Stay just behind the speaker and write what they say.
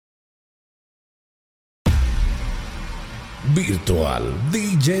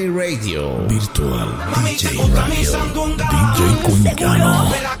VirtualDJ Radio. VirtualDJ Radio. DJ Cuñano.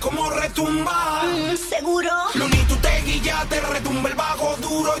 Verás cómo retumba. ¿Seguro? Lunito te guilla, te retumba el bajo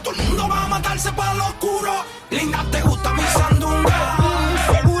duro y todo el mundo va a matarse para lo oscuro. Linda, te gusta mi sandunga.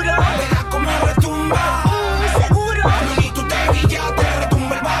 ¿Seguro? Verás cómo retumba. ¿Seguro? Lunito te guilla, te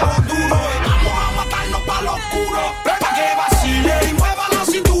retumba el bajo duro y vamos a matarnos para lo oscuro. Pa' que vacile y mueva la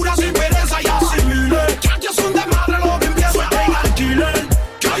cintura sin pereza y asimile. Que aquí es un desmadre lo que empieza en alquiler.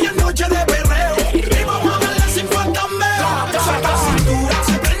 Que hoy es noche de perreo y vamos a darle 50 meos. Saca cintura,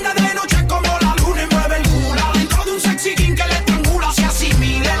 se prende de noche como la luna y mueve el culo. Dentro de un sexy king que le estrangula, se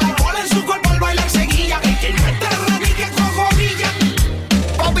asimile. El alcohol en su cuerpo, el baile seguía. Que quien no esté ready, que cojorilla.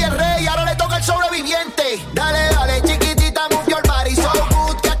 Papi el rey, ahora le toca el sobreviviente. Dale, dale, chiquitita, move your body so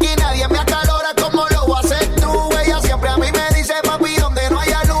good. Que aquí nadie me acalora como lo haces tú. Ella siempre a mí me dice, papi, donde no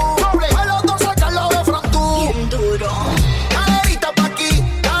haya luz. A los dos sacarlo de frontú. Bien duro. Caderita pa' aquí,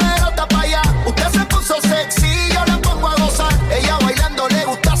 caderota pa' allá. Usted se puso sexy, yo la pongo a gozar. Ella bailando le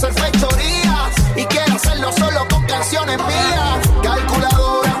gusta hacer fechorías y quiere hacerlo solo con canciones mías.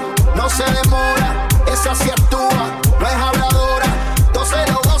 Calculadora, no se demora, esa sí actúa, no es habladora. Entonces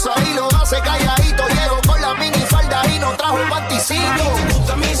lo goza y lo hace calladito. Llego con la minifalda y no trajo el panticito. Te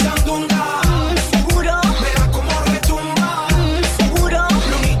gusta mi sandunga. ¿Seguro? Verás cómo retumba. ¿Seguro?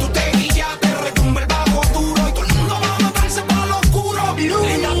 Lunito te guilla, te retumba el bajo duro y todo el mundo va a matarse para lo oscuro.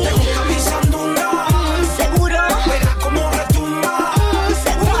 Linda, te gusta mi sandunga. ¿Seguro? Verás cómo retumba.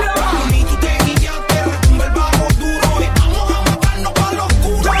 ¿Seguro? Lunito te guilla, te retumba el bajo duro y vamos a matarnos para lo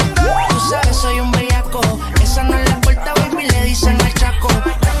oscuro. Tú sabes, soy un bellaco. Esa no es la corta, baby, le dicen al chaco.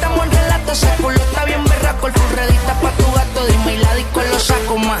 Estamos en relato, ese culo está bien berraco. El furredita pa' tu gato, dime y la disco lo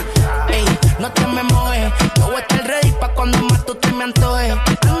saco más. Ey, no te me mojes. Yo voy a estar ready pa' cuando más tú te me antojes.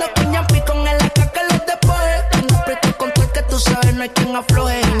 Ando con Yampi con el AK que los despoje. Tengo preto con todo el que tú sabes, no hay quien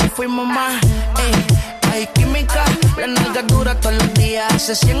afloje. Y nos fuimos más. Ey, hay química, la nalga dura todos los días.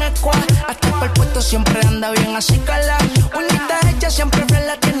 Hace 100 squad, hasta para el puesto siempre anda bien así cala. Uñita hecha, siempre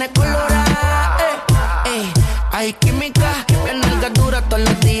la tiene colorada. Ey, hay química, la nalga dura todos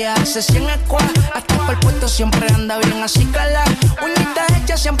los días. Hace 100 squad, hasta para el puesto siempre anda bien así cala. Uñita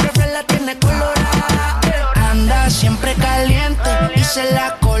hecha, siempre la tiene colorada. Anda siempre caliente y se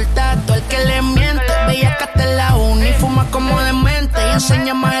la corta todo el que le miente. Veía que hasta la uni fuma como demente y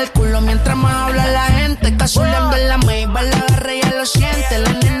enseña más el culo mientras más habla la gente. Cazuleando en la Maybach, la agarré y ya lo siente. La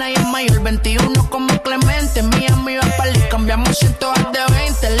nena y es mayor, 21 como Clemente. Miami va pa'l y cambiamos 100 de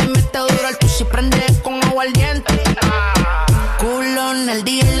 20. Le mete duro al tusi, prende con agua al diente. Culón, el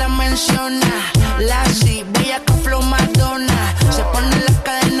día y la menciona. La si, bella con flow Madonna. Se pone la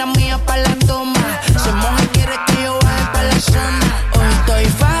cadena mía pa' la toma. Se moja y quiere que yo baje pa' la zona. Hoy estoy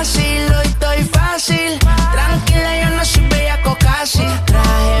fácil. Tranquila, yo no soy bellaco casi.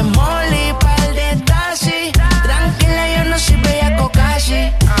 Traje molly pa'l de taxi. Tranquila, yo no soy bellaco casi.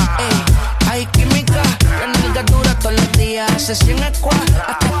 Ey, hay química, la nalga dura todos los días. Hace 100 squad,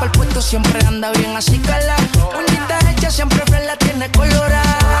 hasta para el puesto siempre anda bien así cala. Uñita hecha, siempre la tiene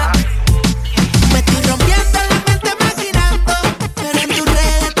colorada. Me estoy rompiendo la mente maquinando, pero en tus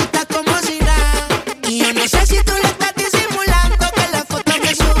redes tú estás como si nada. Y yo no sé si tú lo estás disimulando, que la foto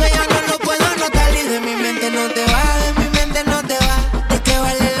que sube yo no lo puedo notar. Y de mi mente no te va, de mi mente no te va. ¿De qué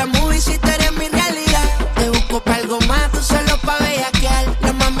vale la movie si tú eres mi realidad? Te busco pa' algo más, tú solo pa' bellaquear.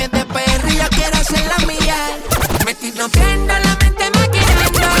 La mami es de PR y yo quiero hacer la mía. Me estoy rompiendo la mente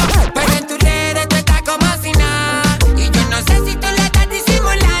maquinando, pero en tus redes tú estás como si nada. Y yo no sé si tú lo estás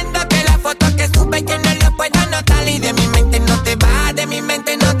disimulando, que la foto que sube yo no lo puedo notar. Y de mi mente no te va, de mi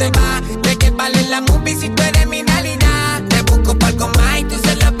mente no te va. ¿De qué vale la movie si tú eres mi realidad? Te busco por algo más y tú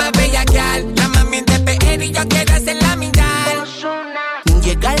solo pa' bellaquear. La mami es de PR y yo quiero hacer la mitad.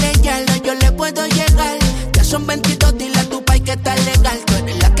 Llegale ya, yo le puedo llegar. Ya son 22, dile a tu pai que está legal. Tú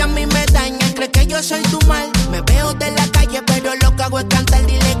eres la que a mí me daña, cree que yo soy tu mal. Me veo de la calle, pero lo que hago es cantar.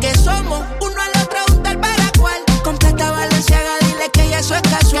 Dile que somos uno al otro, un tal para cual. Completa Valenciaga, dile que ya eso es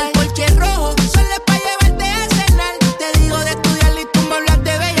casual. El porche rojo, solo es pa' llevarte a cenar. Te digo de estudiar y tú me hablas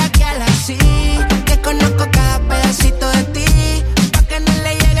de bellaquear. Así que conozco cada pedacito de ti. Pa' que no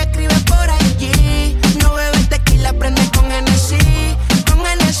le llegue, escribe por allí. No bebes tequila, prende con Hennessy.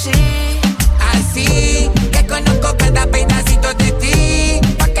 Así que conozco cada pedacito de ti.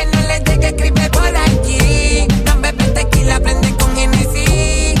 Pa' que no le llegue, escribe por allí. No bebes tequila, prende con Hennessy.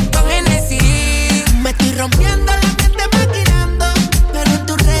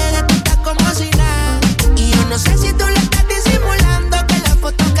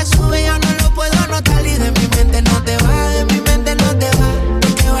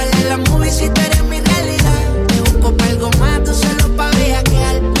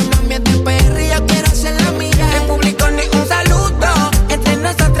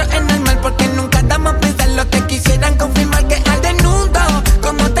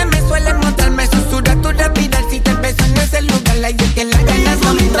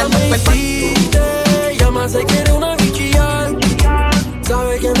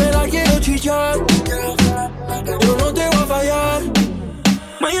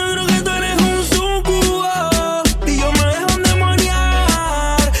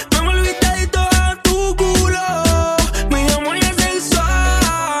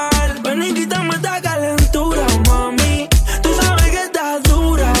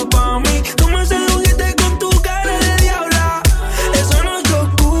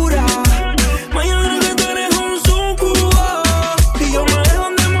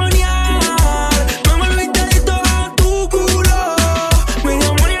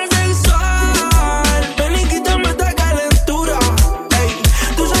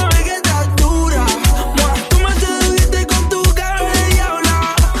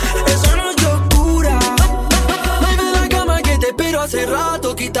 hace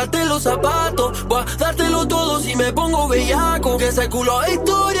rato, quitarte los zapatos. Voy a dártelo todo si me pongo bellaco. Que ese culo es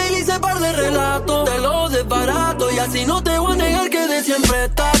historia y le hice par de relatos. Te lo desbarato y así no te voy a negar que de siempre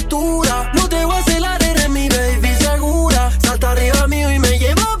estás dura. No te voy a celar, eres mi baby segura. Salta arriba mío y me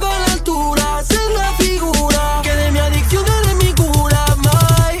lleva para la altura. Hacer la figura, que de mi adicción eres mi cura.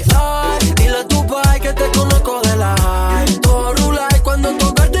 My, ay, dile a tu pai que te conozco de la high. Todo rula y cuando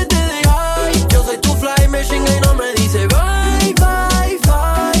tocarte te de high. Yo soy tu fly machine y no me dice bye, bye,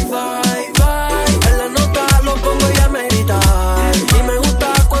 bye, bye, bye. En la nota lo pongo y ya me grita. Y me gusta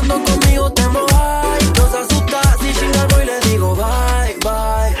cuando conmigo te mojas. No se asusta si chingamos y le digo bye,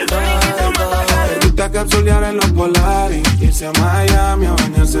 bye, bye, bye. Me gusta capsulear en los Polaris, irse a Miami a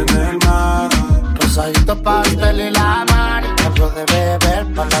bañarse en el mar. Rosadito pastel y la mano, algo de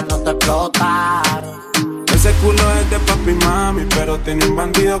beber para no te explotar. Ese culo es de papi y mami, pero tiene un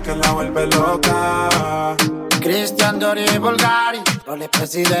bandido que la vuelve loca. Cristian Diori y Bulgari, Rolly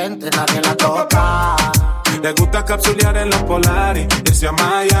presidente, nadie la toca. Le gusta capsulear en los Polaris, irse a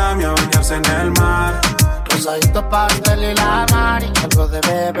Miami a bañarse en el mar. Rosadito pastel y la mari, algo de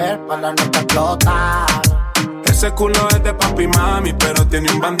beber para no te explotar. Ese culo es de papi y mami, pero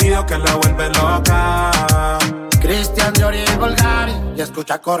tiene un bandido que la vuelve loca. Cristian Diori y Bulgari, y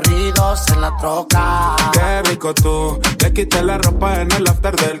escucha corridos en la troca. Qué rico tú, le quité la ropa en el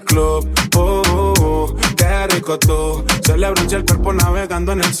after del club. Qué rico tú, se le bronce el cuerpo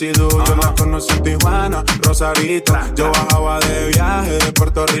navegando en el Sidú. Yo la conocí en Tijuana, Rosarito. Yo bajaba de viaje de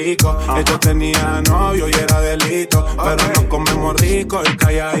Puerto Rico. Ella tenía novio y era delito, pero nos comemos rico y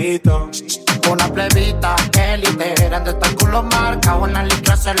calladito. Una plebita élite, grande está el culo marcado, en la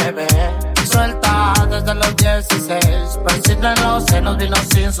licra se le ve. Suelta desde los 16, persíguenos en los vinos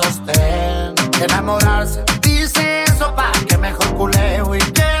sin sostén. Enamorarse, dice eso pa' que mejor culeo y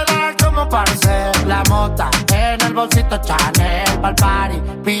queda como parce. La mota en el bolsito Chanel, pa'l party,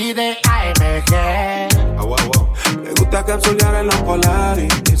 pide AMG. Le gusta capsulear en los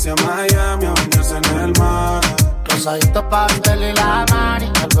Polaris, irse a Miami a bañarse en el mar. Rosadito pastel y la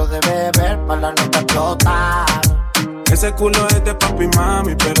mari, algo de beber para no te explotar. Ese culo es de papi y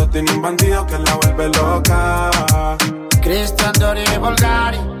mami, pero tiene un bandido que la vuelve loca. Cristian Diori y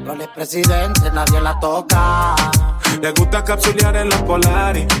Bulgari, Rolly presidente, nadie la toca. Le gusta capsulear en los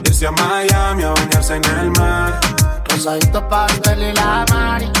Polaris, irse a Miami a bañarse en el mar. Rosadito pastel y la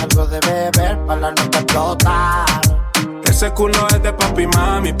mari, algo de beber para no te explotar. Ese culo es de papi y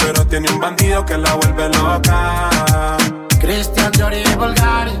mami, pero tiene un bandido que la vuelve loca. Cristian Diori y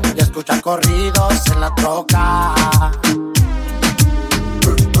Bulgari, y escucha corridos en la troca.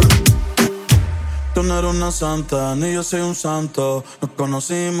 Tú no eres una santa, ni yo soy un santo. Nos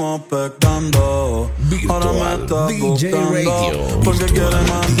conocimos pecando. Ahora me estás DJ buscando Radio, porque quieres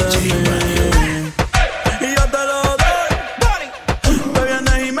más de DJ mí. Y yo te lo doy. Te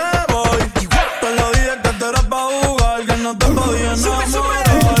vienes y me voy. Te lo dije que te eras pa' jugar, que no te podía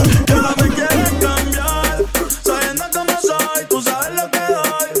enamorar. Que no me quieres cambiar, sabiendo cómo soy. Tú sabes lo que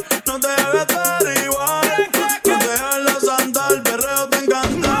doy, no te debes estar igual. No te dejes la santa, el perreo te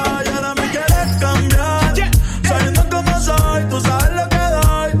encanta. Y ahora me quieres cambiar, sabiendo cómo soy. Tú sabes lo que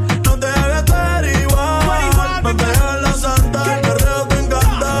doy, no te debes estar igual. No te dejes la santa, el perreo te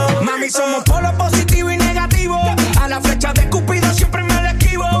encanta. Mami, somos polo positivo y negativo. A la flecha de Cupido siempre me la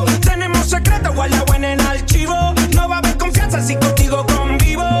esquivo. Tenemos secretos guardados en el archivo. No va a haber confianza si contigo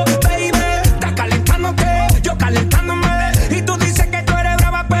convivo. Baby, estás calentándote, yo calentándome. Y tú dices que tú eres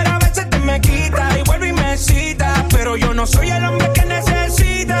brava, pero a veces te me quitas y vuelve y me cita. Pero yo no soy el hombre que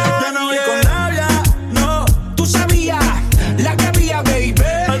necesita. Ya no voy con rabia, no. Tú sabías la que había, baby.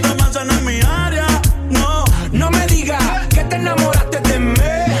 El romance no es mi área, no. No me digas que te enamoraste de mí.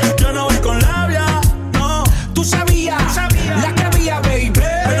 Yo no voy con labia, no. Tú sabías la que había, baby.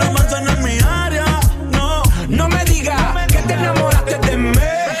 El romance no es mi área, no. No me digas que te enamoraste de mí.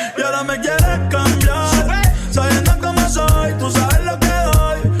 Y ahora me quieres cambiar, sabiendo cómo soy. Tú sabes lo que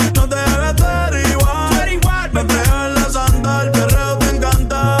doy, no te debes estar igual. Me entrego en la santa, el perreo te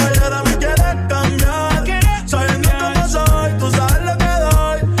encanta. Y ahora me quieres cambiar, sabiendo cómo soy. Tú sabes lo que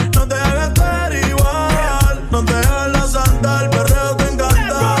doy, no te debes estar igual. No te dejes la santa, el perreo te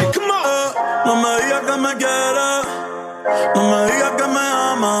encanta. No me digas que me quieres, no me digas que me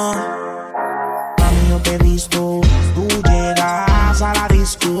amas. Mami, yo te he visto, tú llegas a la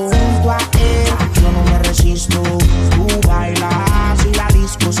disco junto a él. Yo no me resisto, tú bailas y la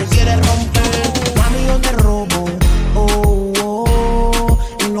disco se quiere romper. Mami, yo te robo, oh, oh,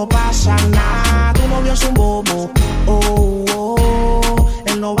 y no pasa nada. Tu novio es un bobo, oh, oh,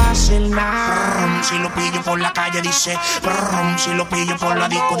 él no va a hacer nada. Si lo pillo por la calle calle dice brum, si lo pillo por la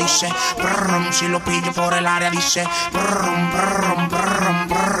disco dice brum, si lo pillo por el área dice brum, brum, brum,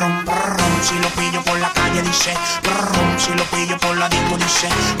 brum, brum, si lo pillo por la calle dice brum, si lo pillo por la disco dice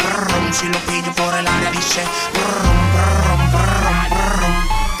brum, si lo pillo por el área dice brum, brum, brum, brum.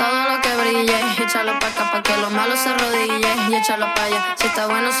 Todo lo que brille, échalo pa' acá pa' que lo malo se arrodille y échalo pa' allá. Si está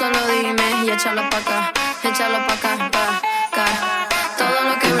bueno solo dime y échalo pa' acá, échalo pa' acá, pa' acá. Todo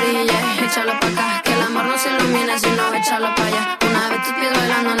lo que brille, échalo pa' acá, que el amor no se ilumina si no échalo pa' allá. Una vez tus pies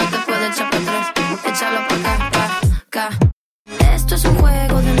bailando no te puedes echar pa' atrás, échalo pa' acá, pa' acá. Esto es un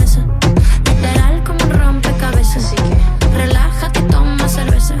juego de mesa, literal como un rompecabezas. Así que relájate y toma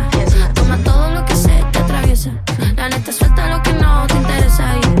cerveza, toma todo lo que se te atraviesa. La neta suelta lo que no te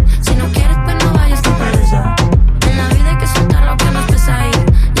interesa y si no quieres pues no vayas tan pereza. En la vida hay que soltar lo que nos pesa y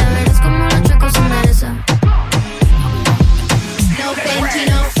ya verás como los chuecos se enderezan. No Benji,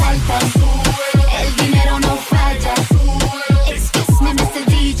 no falta, el dinero no falla. Excuse me, Mr.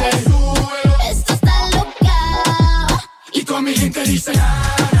 DJ, esto está loca. Y toda mi gente dice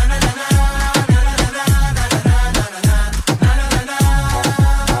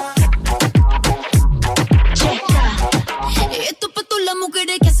esto pa' todas las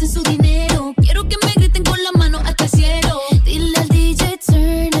mujeres que hacen su dinero. Quiero que me griten con la mano hasta el cielo. Dile al DJ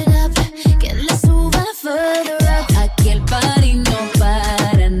turn it up, que le suba further up. Aquí el party no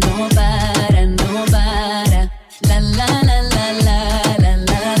para, no para, no para. La la la la la la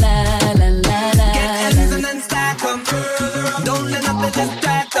la la la la la. Get Ellison and stack 'em. Don't let nothing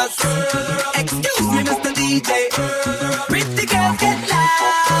distract us. Excuse me, Mr. DJ. Pretty girls get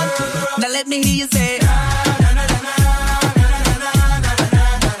loud. Now let me hear you say.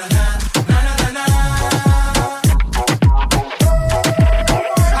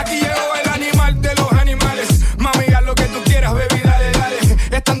 aquí llegó el animal de los animales. Mami, haz lo que tú quieras, baby, dale, dale.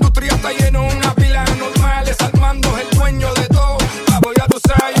 Esta industria está lleno de una pila de normales. Armando es el dueño de todo. Papo, ya tú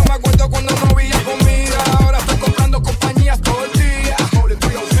sabes, yo me acuerdo cuando no había comida. Ahora estoy comprando compañías todo el día.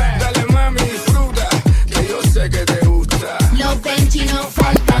 Dale, mami, disfruta, que yo sé que te gusta. Los Benji no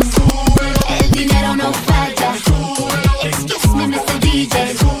faltan, el dinero no falla. Excuse me, Mr.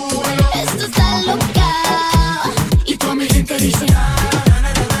 DJ, esto está loca. Y toda mi gente dice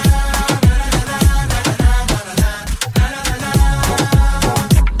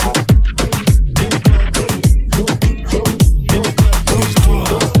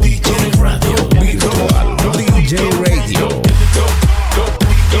DJ Radio.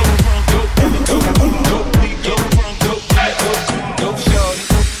 Go shorty,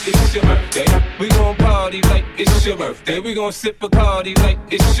 it's your birthday. We gon' party like it's your birthday. We gon' sip Bacardi like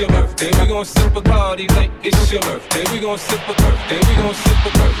it's your birthday. We gon' sip Bacardi like it's your birthday. We gon' sip a birthday. We gon' sip a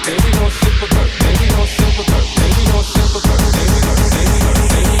birthday. We gon' sip a birthday. We gon' sip a birthday. We gon' sip a birthday.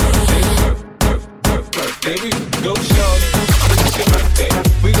 Birthday. We go shorty, it's your birthday.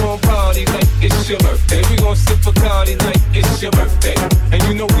 We gon' party like it's your birthday. We gon' sip Bacardi like it's your birthday. And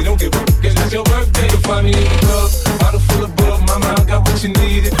you know we don't give up, 'cause it's your birthday. You'll find me in the club, bottle full of bug. Mama, I got what you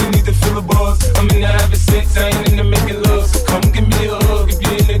need if you need to fill the buzz. I'm in the having sex, I ain't into making love. So come give me a hug if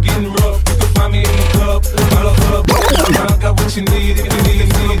you're into getting rough. You can find me in the club, bottle full of bug. Mama, I got what you need if you need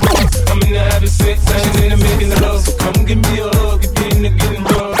I'm in the having sex, I ain't into making love. So come give me a hug if you're into getting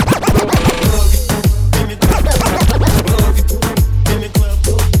rough.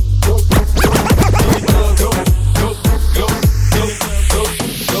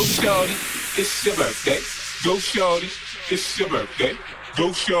 It's your birthday. Go shorty, it's your birthday.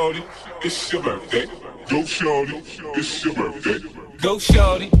 Go shorty, it's your birthday. Go shorty, it's your birthday. Go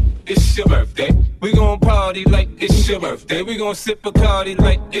shorty, it's your birthday. We gon' party like it's your birthday. We gon' sip Bacardi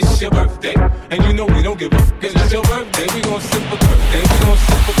like it's your birthday. And you know we don't give up, 'cause it's your birthday. We gon' sip a birthday. We gon'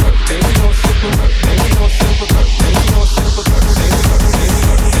 sip a birthday. We gon' sip a birthday. We gon' sip a birthday. We gon' sip a birthday.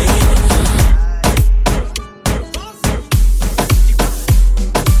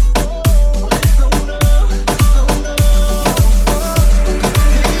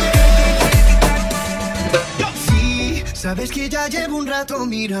 Sabes que ya llevo un rato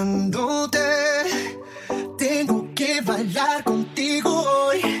mirándote. Tengo que bailar contigo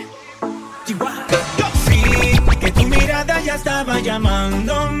hoy. Sí, que tu mirada ya estaba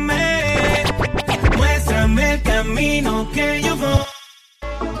llamándome. Muéstrame el camino que yo voy.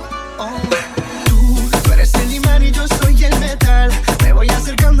 Tú eres el imán y yo soy el metal. Me voy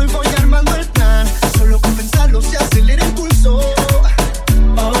acercando y voy armando el plan. Solo con pensarlo se acelera el pulso.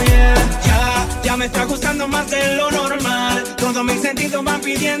 Oh yeah, ya me está gustando más de lo normal. Todos mis sentidos van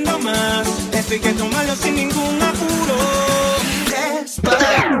pidiendo más. Esto hay que tomarlo sin ningún apuro.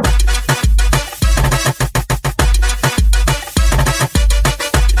 Despacio.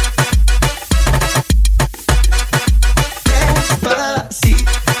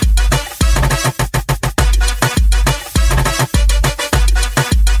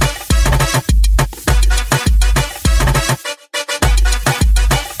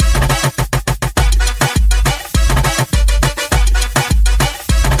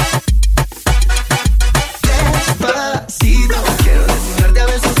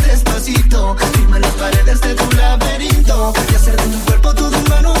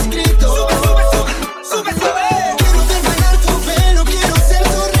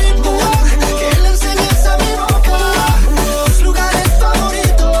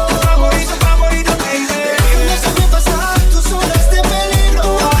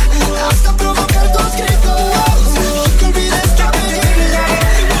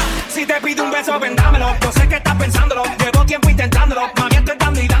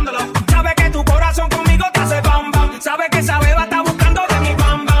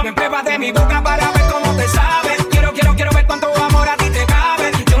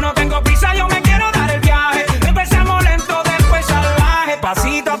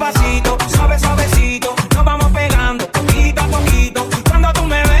 Pasito a pasito, suave suavecito, nos vamos pegando poquito a poquito. Cuando tú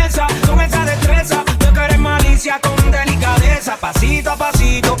me besas con esa destreza, yo que eres malicia con delicadeza. Pasito a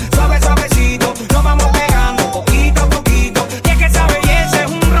pasito, suave suavecito, nos vamos pegando poquito a poquito. Y es que esa belleza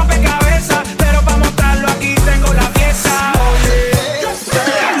es un rompecabezas, pero para mostrarlo aquí tengo la pieza.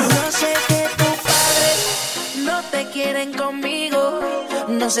 No sé que tus padres no te quieren conmigo.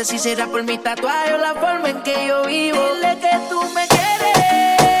 No sé si será por mi tatuaje o la forma en que yo vivo. Dile que tú me quieres,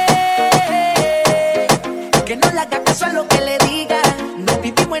 que no le hagas caso a lo que le diga. Nos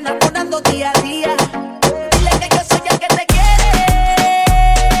vivimos enamorando día a día. Dile que yo soy el que te quiere.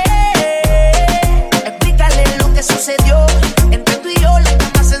 Explícale lo que sucedió. Entre tú y yo la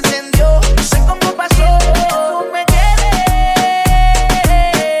cama se encendió. No sé cómo pasó. Tú me quieres,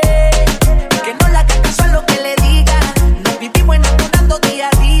 que no le hagas caso a lo que le diga. Nos vivimos enamorando día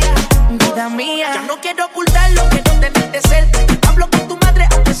a día. Vida mía, yo no quiero ocultarlo, quiero tenerte cerca. Hablo con tu madre,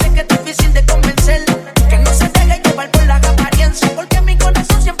 aunque sé que es difícil de convencer. Que no se deje llevar por las apariencias, porque mi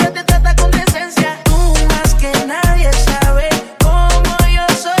corazón siempre te trata con decencia. Tú más que nadie sabes cómo yo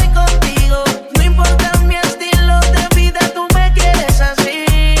soy contigo. No importa mi estilo de vida, tú me quieres así.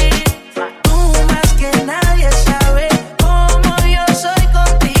 Tú más que nadie sabes cómo yo soy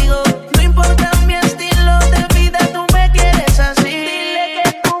contigo. No importa mi estilo de vida, tú me quieres así. Dile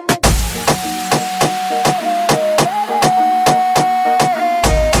que tú me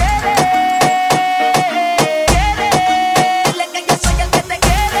Dile que yo soy el que te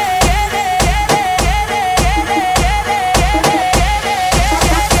quiere.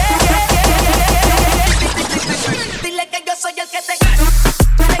 Dile que yo soy el que te Dile que yo soy el que te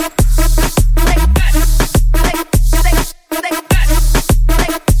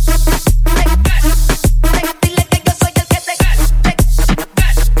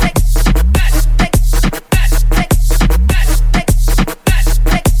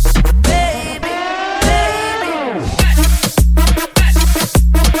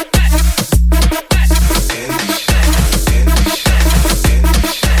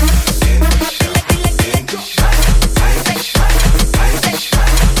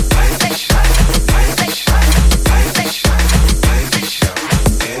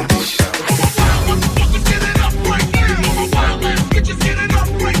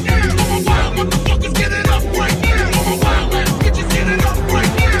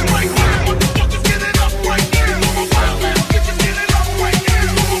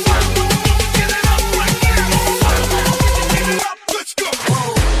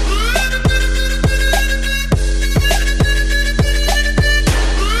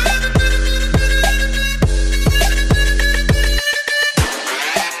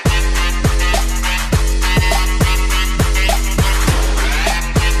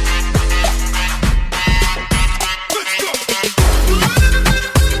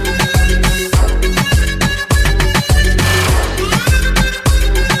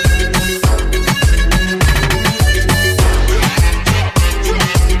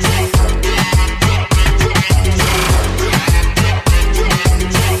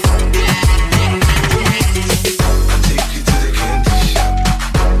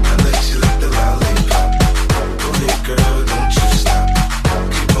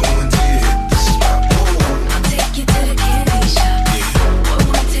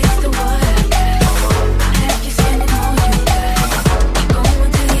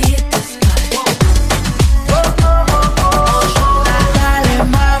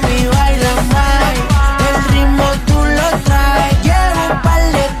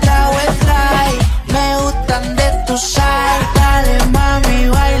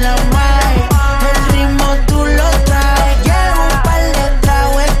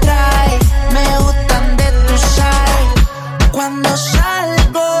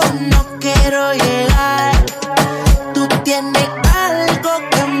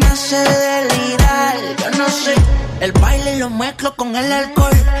El baile lo mezclo con el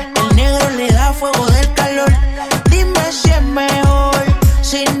alcohol. El negro le da fuego del calor. Dime si es mejor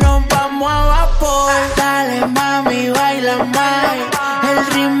si nos vamos a vapor. Dale mami, baila más. El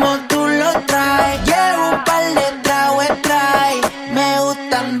ritmo tú lo traes. Llevo un par de tragos extrae. Me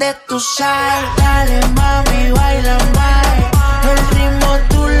gustan de tu side. Dale mami, baila más. El ritmo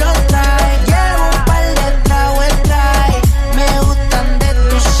tú lo traes. Llevo un par de tragos extrae. Me gustan de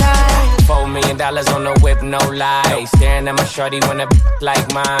tu side. $4 million on the whip, no lies. Staring at my shorty when a like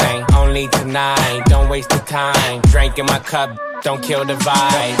mine. Only tonight, don't waste the time. Drink in my cup, don't kill the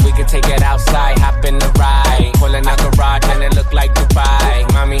vibe. We could take it outside, hop in the ride. Pulling out garage and it look like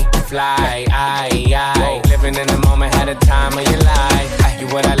Dubai. Mommy, fly, aye. Living in the moment, had a time of your life. You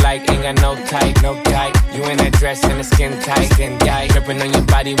what I like, ain't got no type, no type. You in that dress and the skin tight, skin tight. Dripping on your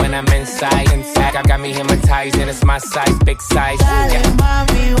body when I'm inside. I got me hypnotized and it's my size, big size. Dale,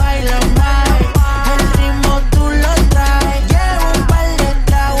 mami, baila más. El ritmo tú lo traes. Llevo un par de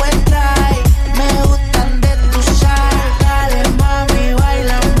tragos en trae. Me gustan de tu sal. Dale, mami,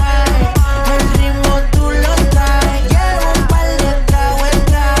 baila más. El ritmo tú lo traes. Llevo un par de tragos en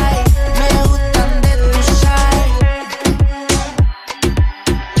trae. Me gustan de tu sal.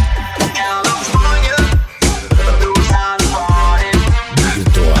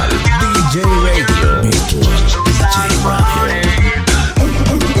 VirtualDJ Radio.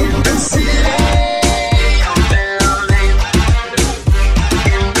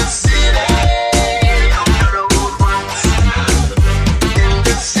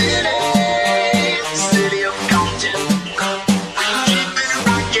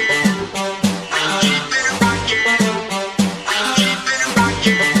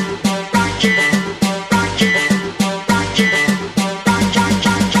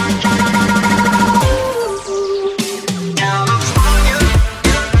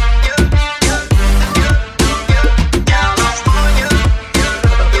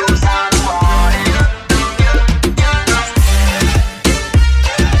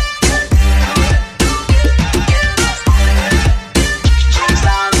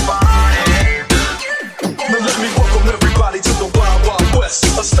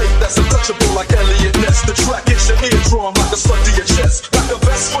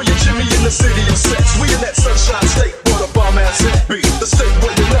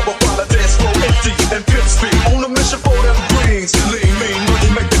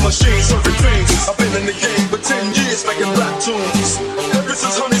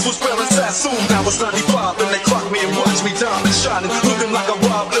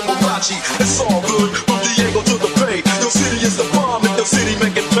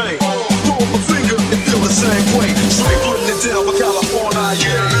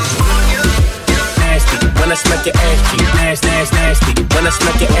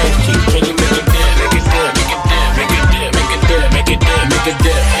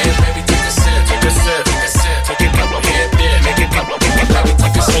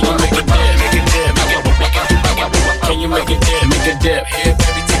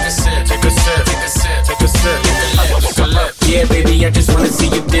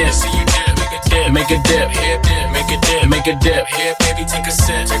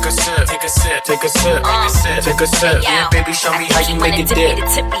 Yeah, baby, show me how you make it dip.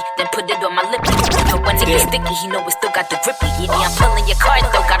 Tippy, then put it on my lip. When it gets sticky, he know it still got the grippy. Yeah, I'm pulling your card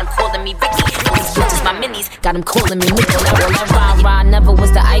though, got him calling me Ricky. These bitches my minis, got him calling me Mickey. Rah, never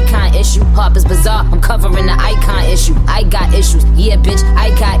was the icon issue. Harper's Bazaar, I'm covering the icon issue. I got issues, yeah, bitch, I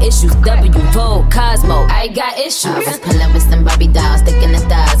got issues. W, Vogue, Cosmo, I got issues. I was pulling with some Barbie dolls, sticking the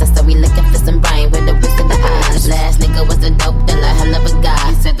stars. I said we looking for some brain with the whisk of the eyes. Last nigga was a dope dealer, hell of a guy.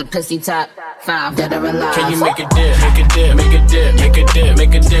 He said the pussy top 5, dead or alive. Can you make it dip, make it dip, make it dip, make it dip,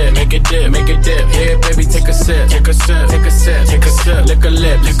 make it dip, make it dip, make it dip. Yeah, baby, take a sip, take a sip, take a sip, take a sip. Lick a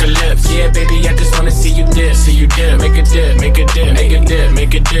lip, lick a lips. Yeah, baby, I just wanna see you dip, see you dip. Make it dip, make it dip, make it dip,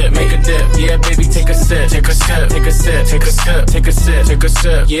 make it dip, make it dip. Yeah, baby, take a sip, take a sip, take a sip, take a sip, take a sip, take a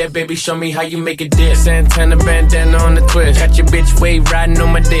sip. Yeah, baby, show me how you make it dip. Santana bandana on the twist, got your bitch wave riding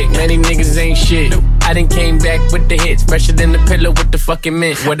on my dick. Many niggas ain't shit. I done came back with the hits, fresher than the pillow with the fucking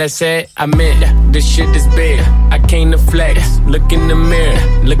mint. What I said, I meant. This shit is big. I came to flex. Look in the mirror,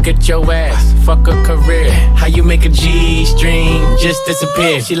 look at your ass. Fuck a career. How you make a G-string just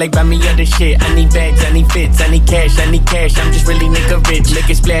disappear? She like, buy me other shit. I need bags, I need fits, I need cash, I need cash. I'm just really nigga rich. Make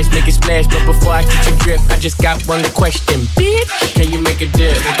it splash, but before I get your grip, I just got one question, bitch. Can you make a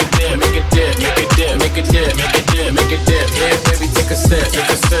dip? Make a dip, make a dip, make a dip, make a dip, make a dip, make a dip. Yeah, baby, take a sip, take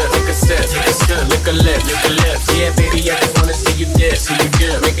a sip, take a sip, take a sip. Lick a lip, lick a lip. Yeah, baby, I just wanna see you dip, see you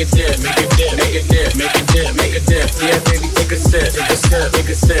dip. Make a dip, make a dip, make a dip, make a dip, make a dip. Yeah, baby, take a sip, take a sip, take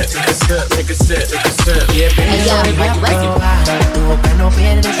a sip, take a sip, take a sip, take a sip. Yeah, baby, show me how you make it. Tu boca no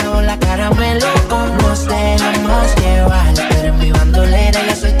pierde sabor, la caramelo. Nos dejamos llevar. Pero en mi bandolera,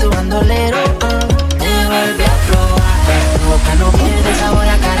 yo soy tu bandolero. Te volví a probar. Tu boca no pierde sabor,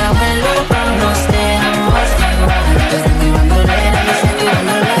 la caramelo. Nos dejamos llevar. Pero en mi bandolera, yo soy tu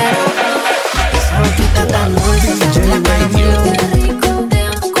bandolero. Esa boquita tan dulce, sabor la caramelo.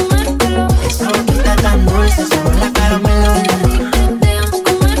 Esa boquita tan dulce, sabor la caramelo.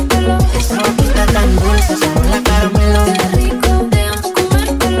 Esa boquita tan dulce, sabor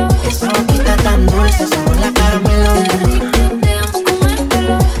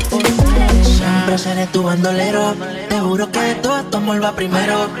siempre seré tu bandolero. Te juro que de todo tu amor va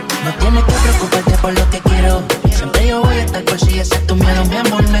primero. No tienes que preocuparte por lo que quiero. Siempre yo voy a estar por si ese es tu miedo. Mi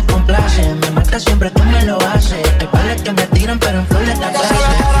amor me complace, me marca siempre tú me lo haces. Hay pales que me tiran pero en flor de esta clase.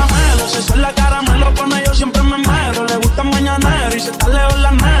 Si soy la caramelo, con ellos siempre me muero. Le gusta mañanero y se está lejos la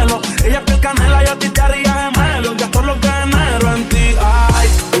anhelo. Ella es piel canela y a ti te haría gemelo. Gasto lo que genero en ti, ay.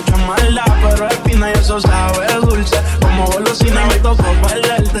 Mucha maldad, pero es fina y eso sabe dulce. Como golosina me tocó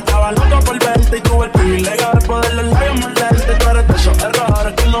perderte. Estaba loco por verte y tuve el privilegio de poder los labios morderte. Tú eres de esos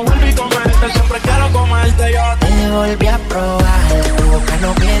errores que no volví a comerte. Siempre quiero comerte yo. Te volví a probar, tu boca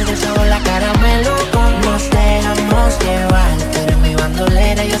no pierde sabor la caramelo. Nos dejamos llevar, tú eres mi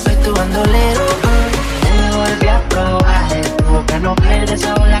bandolera, yo soy tu bandolero. Te volví a probar, tu boca no pierde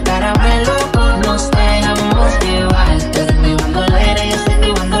sabor la caramelo. Nos dejamos llevar, tú eres mi bandolera, yo soy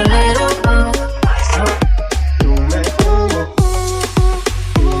tu bandolero.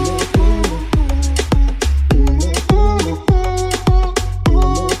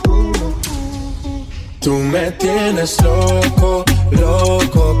 Tú me tienes loco,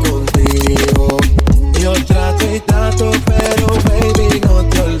 loco contigo. Yo trato y trato, pero baby no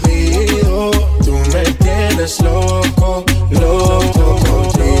te olvido. Tú me tienes loco, loco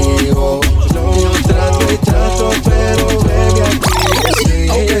contigo. Yo trato y trato, pero baby aquí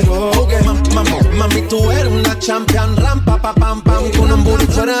sigo. Okay. Mami, tú eres una champion, rampa, pa, pam, pam, con un booty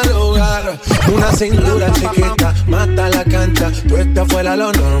fuera de lugar. Una cintura chiquita, mata la cancha, tú estás fuera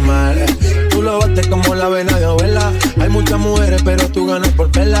lo normal. Tú lo bates como la vena de abuela. Hay muchas mujeres, pero tú ganas por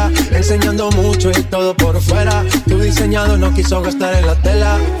vela. Enseñando mucho y todo por fuera. Tu diseñado no quiso gastar en la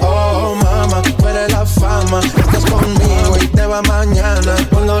tela. Oh, mamá, tú eres la fama. Estás conmigo y te va mañana.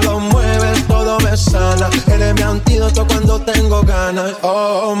 Cuando lo mueves, todo me sana. Eres mi antídoto cuando tengo ganas.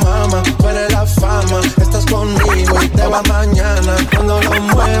 Oh, mamá, tú eres la fama. Estás conmigo y te va mañana. Cuando lo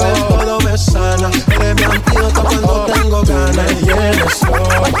mueves, todo me sana. Eres mi antídoto cuando tengo ganas. Me tienes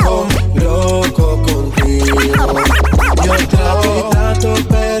loco, loco contigo. Yo trato y trato,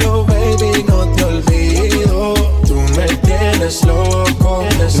 pero baby no te olvido. Tú me tienes loco,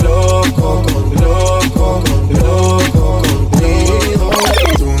 loco loco contigo.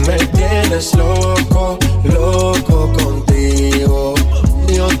 Tú me tienes loco, loco contigo.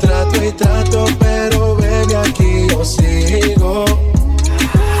 Yo trato y trato, pero baby aquí yo sigo.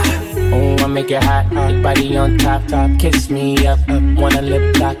 Oh, I make it hot, big body on top, kiss me up, wanna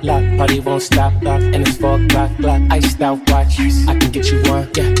lip lock, party won't stop, and it's 4 o'clock, iced out watch, I can get you one,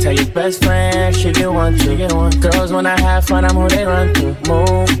 yeah, tell your best friend, she get one, girls when I have fun, I'm who they run to,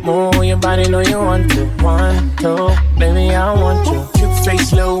 move, your body know you want to, 1, 2, baby I want you, cute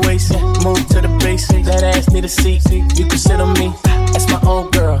face, little waist, move to the basics, that ass need a seat, you can sit on me, that's my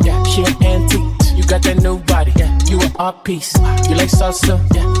old girl, yeah, she an antique. You got that new body, yeah. You an art piece. You like salsa,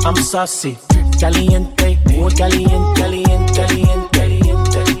 yeah. I'm saucy. Caliente, muy caliente, caliente, caliente,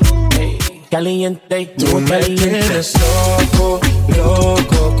 caliente, caliente. Tú me tienes loco,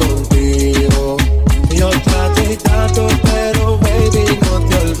 loco contigo. Yo trato y trato, pero baby no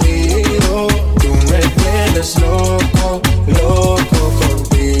te olvido. Tú me tienes loco, loco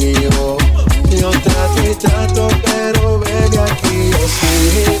contigo. Yo trato y trato, pero baby aquí yo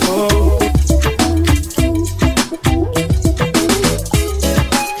sigo.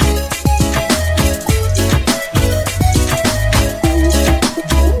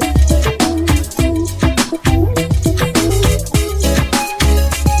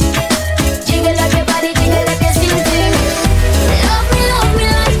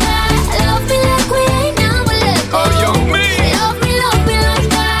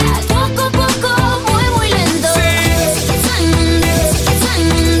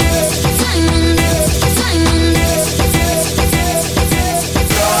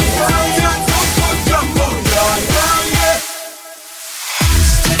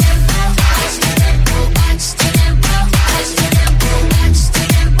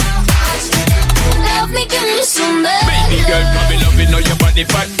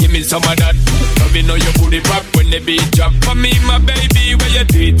 Some of that, loving how your booty pop when the beat drop. For me, my baby, where you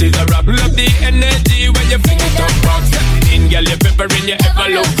treat is a rap. Love the energy when you fling it up rock. In girl, you peppering, you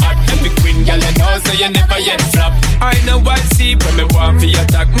ever look hot. Every queen girl, you know, so you never yet flop. I know I see when me want for your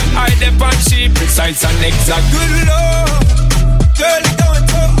attack. I dep on she precise and exact. Good lord, girl, you going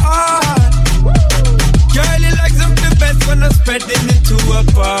so hard. Girl, you like something best when I'm spreading it to a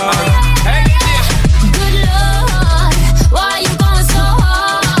bar. Hey, yeah. Good lord, why you going so hard?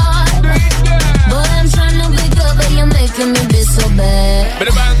 Boy, I'm tryna be good, but you're making me be so bad.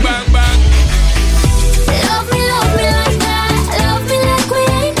 Bang, bang, bang. Love me like that. Love me like we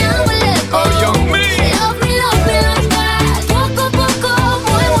ain't never let go. Oh, young me. Love me like that. Poco, poco,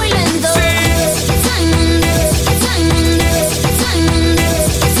 muy, muy lento.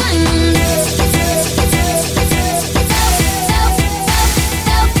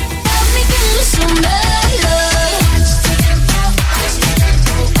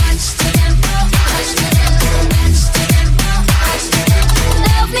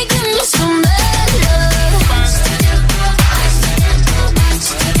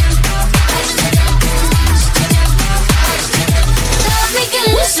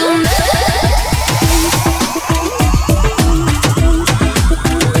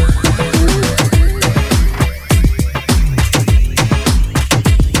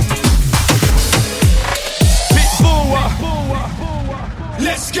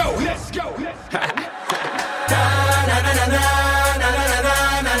 Let's go. Let's go. Put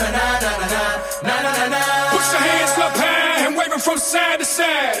your hands up high and waving from side to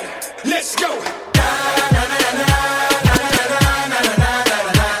side. Let's go.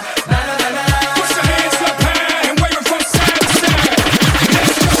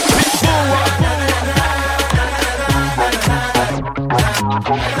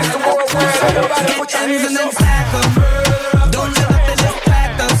 Get ends and then stack 'em. Don't let up and just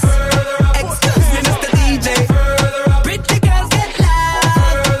crack us. Excuse me, Mr. DJ. Pretty girls get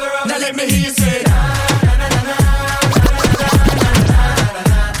loud. Now let me hear you say.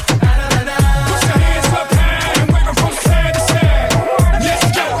 Put your hands up high and wave 'em from side to side. Let's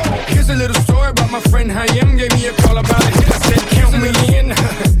go. Here's a little story about my friend Hayem. Gave me a call about a hit. I said, count me in.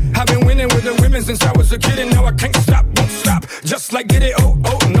 I've been winning with the women since I was a kid, and now I can't stop, won't stop. Just like did it, oh,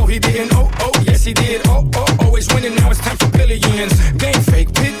 oh, no he didn't, oh, oh, yes he did, oh, oh, always winning, now it's time for billions. Game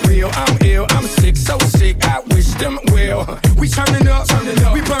fake, pit real, I'm ill, I'm sick, so sick, I wish them well. We turning up,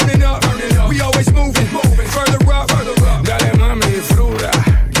 we burning up, we always moving, further up, dale mami, fruta,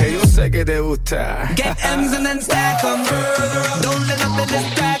 que yo sé que te gusta. Get M's and then stack 'em. Don't let up and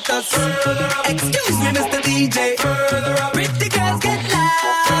distract us. Excuse me, Mr. DJ. Pretty girls get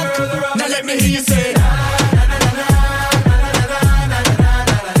loud. Now let me hear you say.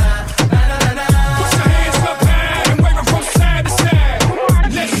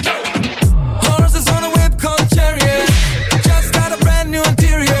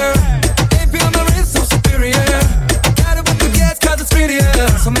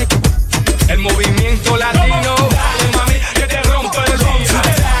 El movimiento latino. Dale mami, que te rompa el bonza.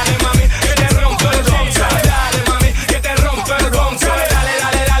 Dale mami, que te rompa el bonza. Dale mami, que te rompa el bonza. Dale,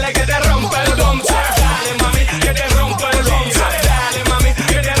 dale, dale, que te rompa el bonza. Dale mami, que te rompa el bonza. Dale mami,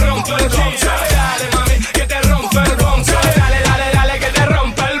 que te rompa el bonza. Dale mami, que te rompa el bonza. Dale, dale, dale, que te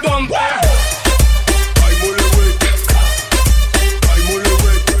rompa el bonza. Ay, mule wey. Ay, mule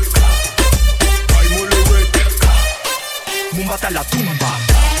wey. Ay, mule wey. Mumba hasta la tumba.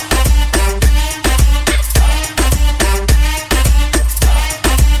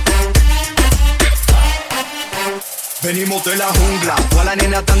 Venimos de la jungla, todas las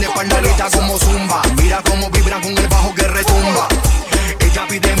nenas tan de espaldadita como zumba. Mira cómo vibran con el bajo que retumba. Ella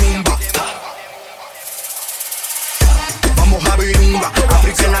pide mumba. Vamos a virunga.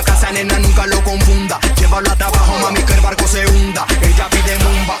 África en la casa, nena, nunca lo confunda. Llévalo hasta abajo, mami, que el barco se hunda. Ella pide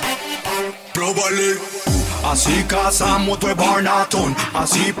mumba. Próbale. Así cazamos tu barnatón,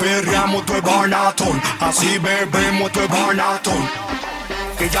 así perreamos tu barnatón, así bebemos tu barnatón.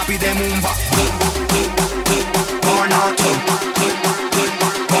 Ella pide mumba. Barnatón,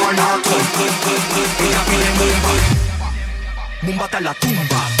 barnatón. Ella pide mumba. Mumba hasta la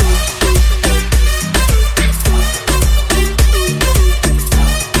tumba.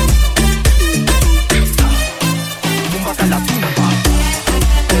 Mumba hasta la tumba.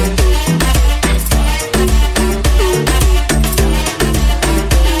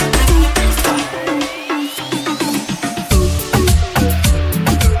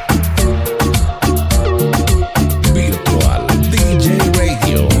 DJ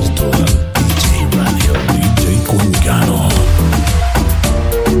Radio, DJ Cuencano.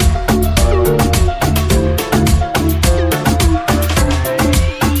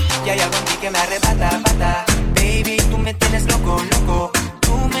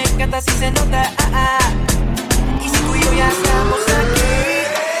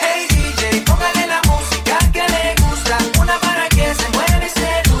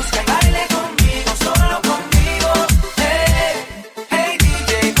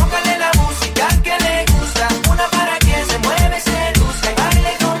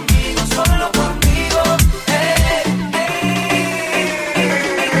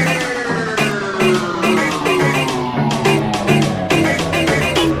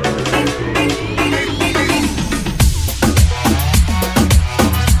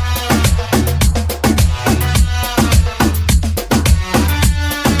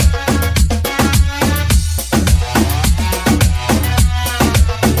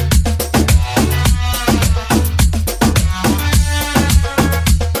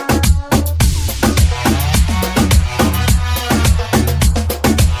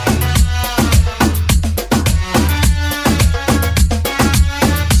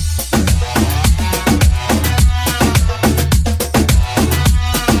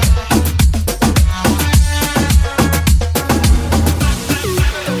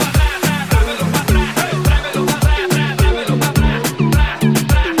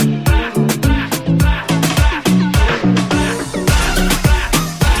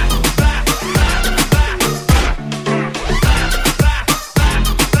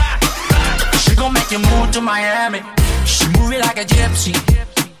 move to Miami. She move it like a gypsy.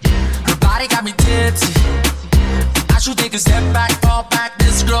 Her body got me tipsy. I should take a step back, fall back.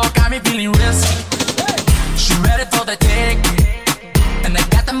 This girl got me feeling risky. She ready for the taking, and I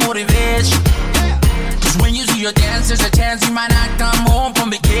got the motivation. Cause when you see your dance, there's a chance you might not come home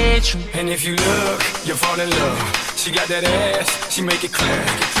from vacation. And if you look, you'll fall in love. She got that ass, she make it clap.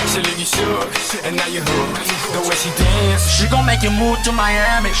 She leave you shook, and now you hooked. The way she dance, she gon' make you move to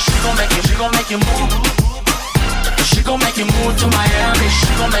Miami. She gon' make you move. She gon' make you move to Miami. She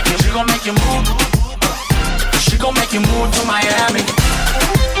gon' make you move. She gon' make you move to Miami.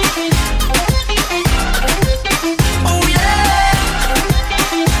 Oh yeah.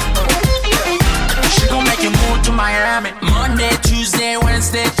 She gon' make you move to Miami. Monday, Tuesday,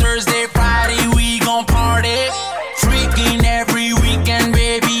 Wednesday, Thursday, Friday, we gon' party. Freaking every weekend,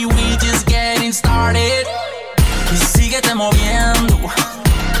 baby, we just getting started. Y síguete moviendo,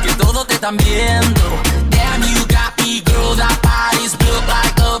 que todos te están viendo. Damn, you got me, girl, that body's built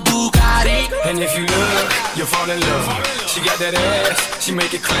like a Bugatti. and if you look, you'll fall in love. She got that ass, she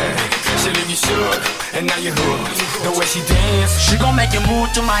make it clap. She leave you shook, and now you hooked. The way she dance, she gon' make you move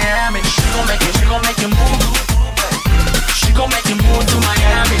to Miami. She gon' make you move. She gon' make you move to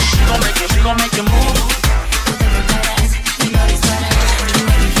Miami. She gon' make you move.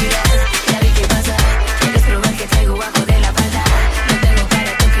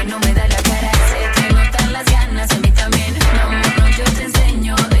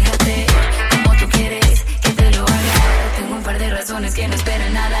 Que no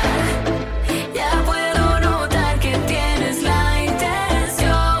esperan nada. Ya puedo notar que tienes la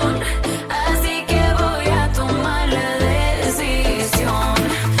intención, así que voy a tomar la decisión.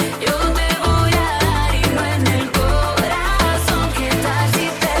 Yo te voy a dar y no en el corazón. ¿Qué tal si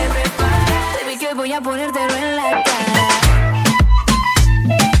te preparas? Baby, que voy a ponértelo en la cara.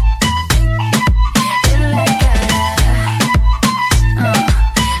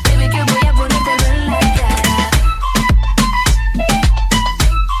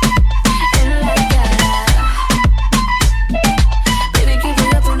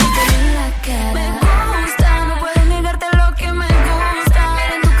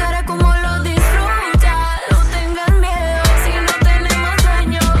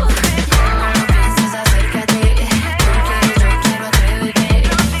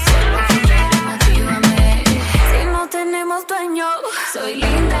 Soy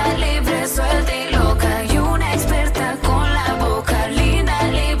linda, libre, suelta y loca y una experta con la boca. Linda,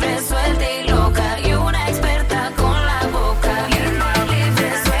 libre, suelta y loca y una experta con la boca. Linda,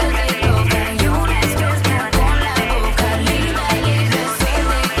 libre, suelta y loca y una experta con la boca. Linda, libre,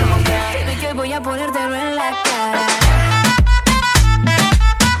 suelta y loca. Baby, que voy a ponértelo en la cara.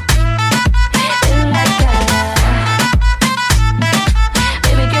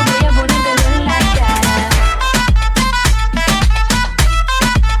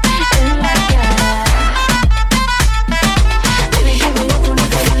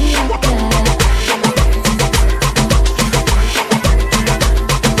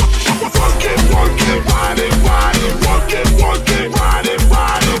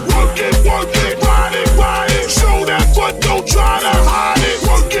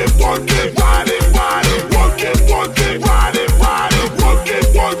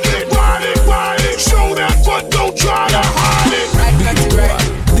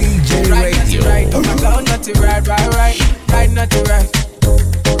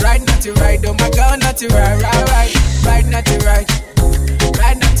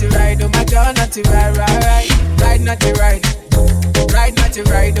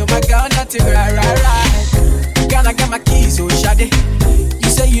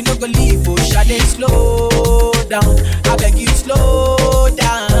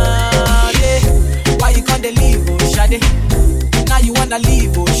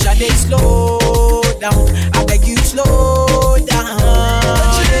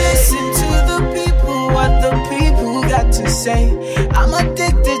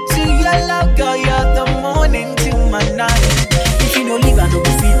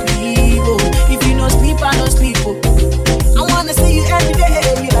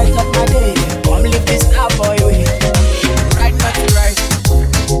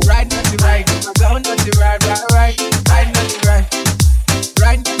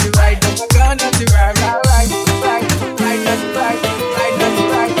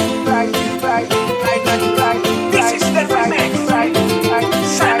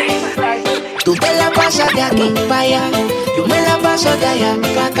 Tú te la pasas de aquí para allá, yo me la paso de allá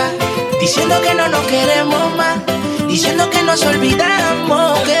para acá, diciendo que no nos queremos más, diciendo que nos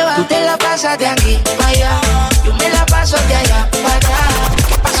olvidamos, que va. Tú te la pasas de aquí para allá, yo me la paso de allá para acá.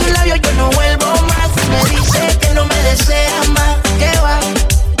 Paso el labio, yo no vuelvo más. Me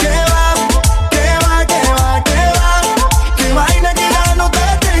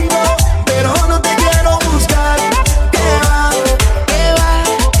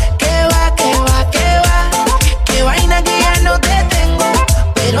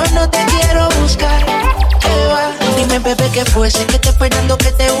que fue, sé que estoy esperando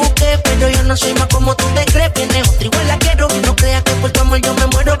que te busque, pero yo no soy más como tú te crees. Viene otra igual la quiero, no creas que por tu amor yo me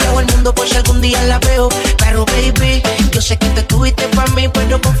muero. Que hago el mundo por si algún día la veo. Claro, baby, yo sé que te tuviste para mí,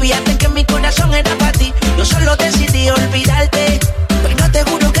 pero confíate que mi corazón era para ti. Yo solo decidí olvidarte, pero te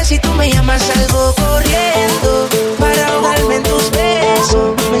juro que si tú me llamas salgo corriendo para ahogarme en tus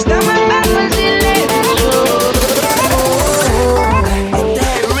besos. Me está matando el silencio.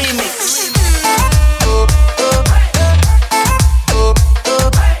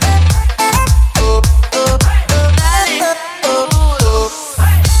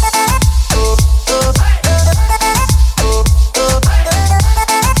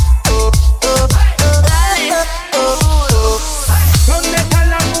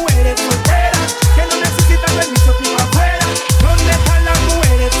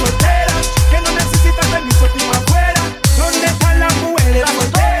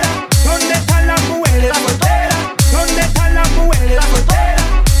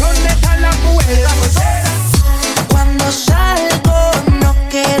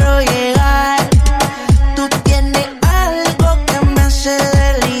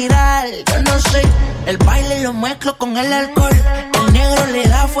 Con el alcohol, el negro le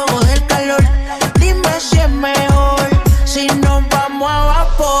da fuego del calor. Dime si es mejor, si nos vamos a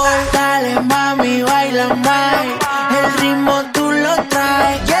vapor. Dale mami, baila más, el ritmo tú lo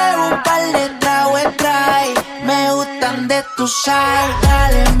traes. Llevo un par de tragos, trae, me gustan de tu side.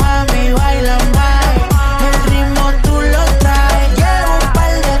 Dale mami, baila más, el ritmo tú lo traes. Llevo un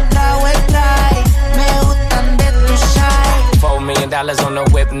par de tragos, trae, me gustan de tu side. $4 million on the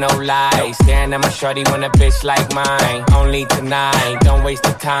whip, no lies. Staring at my shorty when a bitch like mine. Only tonight, don't waste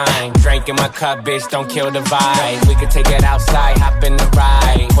the time. Drink in my cup, bitch, don't kill the vibe. We could take it outside, hop in the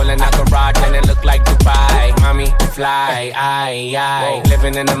ride. Pulling out garage and it look like Dubai. Mommy, fly, aye.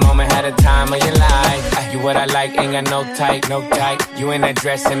 Living in the moment, had a time of your life. You what I like, ain't got no type, no type. You in that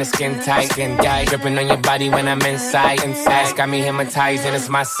dress and the skin tight, dripping on your body when I'm inside. Got me hypnotized and it's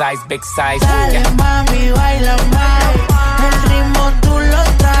my size, big size. Dale mami, baila más, el ritmo tú lo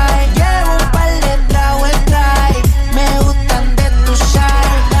traes. Llevo un par de tragos, trae, me gustan de tu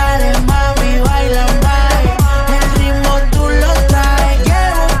side. Dale mami, baila más, el ritmo tú lo traes.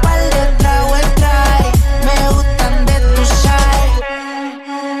 Llevo un par de tragos, trae, me gustan de tu side.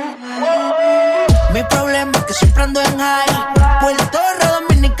 Mi problema es que siempre ando en high. Puerto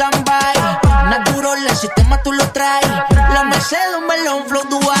Dominican Bay, natural, el sistema tú lo traes. La Mercedes, un melón, flow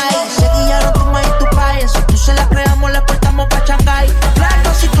Dubai. Seguillaron tu maíz, tu país. Si tú se la creamos, la portamos pa' Shanghai.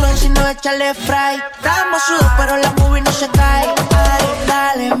 Claro, ciclón, si no échale fry. Estamos sudos, pero la movie no se cae. Ay,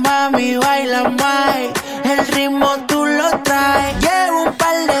 dale mami, baila más, el ritmo tú lo traes. Llevo un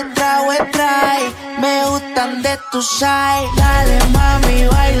par de tragos, trae, me gustan de tu side. Dale mami,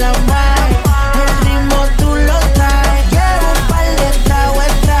 baila más, el ritmo tú lo traes. Llevo un par de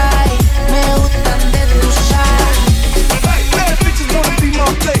tragos, trae, me gustan de tu side. Hey, bad bitches wanna be my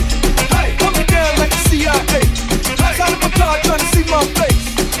plate. Hey, put me down like the CIA. Side of my car trying to see my face.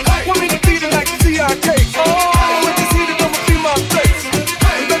 Want me to beat it like the TIK. Oh, when this heated, I'ma be my place.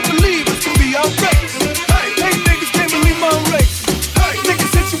 You better believe it's gonna be outrageous. Hey, niggas can't believe my race.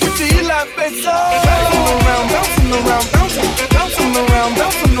 Niggas hit you with your Eli face. Bouncing around, bouncing around,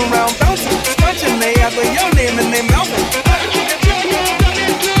 bouncing around, bouncing. Punching they out with your name and they mouthing.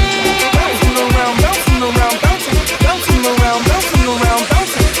 Bouncing around, bouncing around, bouncing, bouncing around, bouncing around,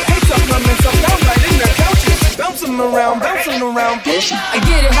 bouncing. Hate up, my men up down right in their couches. Bouncing around, bouncing around. I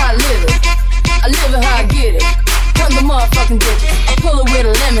get it how I live it. I live it how I get it. Come the motherfucking dip it. I pull it with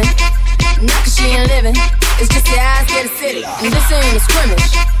a lemon. Not cause she ain't living. It's just the eyes get a city. And this ain't a scrimmage.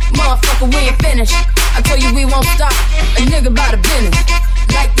 Motherfucker, we ain't finished. I told you we won't stop. A nigga by the business.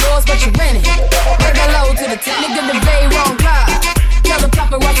 Like yours, but you rent it. Bring that low to the top. Nigga, the bay won't glide. Tell the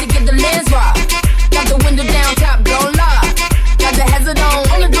paparazzi get the lens right. Got the window down, top don't lie. Got the hazard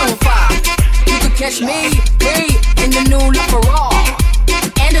on the doom fire. You could catch me, in the new LaFerrari.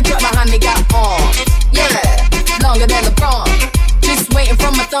 And the truck behind me got arms. Yeah, longer than the prawn. Just waiting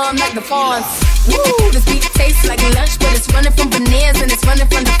for my thumb like the fawns. Woo, this beat tastes like lunch, but it's running from veneers and it's running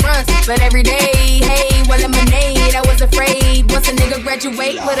from the front. But every day, hey, well, lemonade, I was afraid. Once a nigga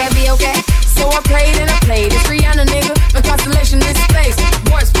graduate, would that be okay? So I prayed and I played. It's Rihanna, nigga. My constellation is space.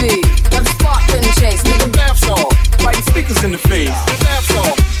 Warp speed, got the spark in the chase. Nigga, bath salt, fighting speakers in the face. Bath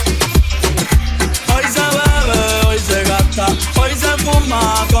salt. Hoy se bebe, hoy se gasta, hoy se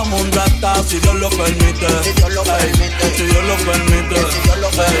fuma como un rata. Si Dios lo permite, si Dios lo permite, si Dios lo permite, si Dios lo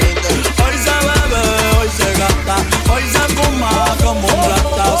permite. Hoy se bebe, hoy se gasta, hoy se fuma como un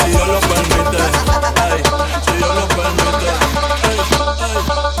rata. Si Dios lo permite, ay, si Dios lo permite, ay, ay.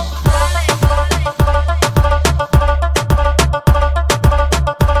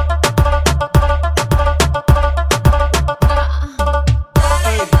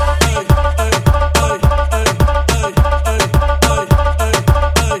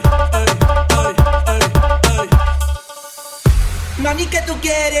 tú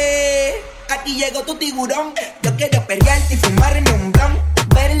quieres. Aquí llegó tu tiburón. Yo quiero perrearte y fumarme un blon.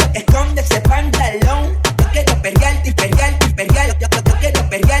 Ver lo que esconde ese pantalón. Yo quiero perrearte y perrearte y perrear. Yo quiero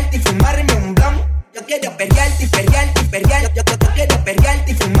perrearte y fumarme un blon. Yo quiero perrearte y perrearte y perrear. Yo quiero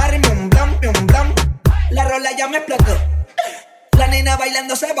perrearte y fumarme un blon, un blon. La rola ya me explotó. La nena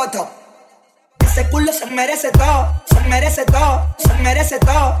bailando se botó. Ese culo se merece todo, se merece todo, se merece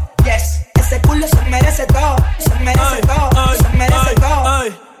todo. Yes, ese culo se merece todo, se merece todo, se merece todo.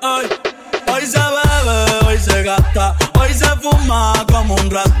 Hoy se bebe, hoy se gasta, hoy se fuma como un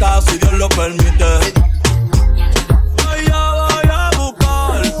rata, si Dios lo permite. Hoy ya voy a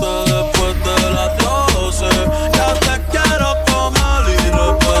buscarte después de las 12. Ya te quiero comer y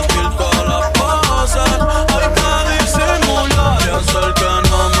repetir todas las poses. Hay que disimular y hacer que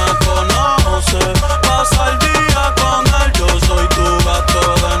no me conoce. Pasa el día con él, yo soy tu gato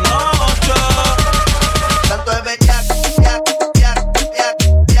de noche. Tanto de bellac,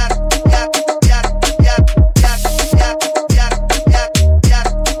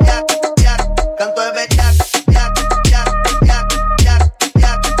 tanto de bellac.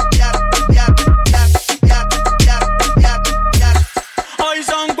 Hoy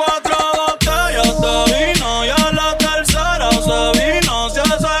son 4 botellas de vino y a la tercera se vino. Si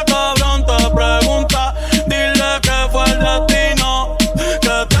ese cabrón te pregunta, dile que fue el destino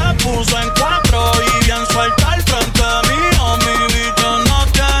que te puso en 4 y bien suelta al frente mío. Mi bicho no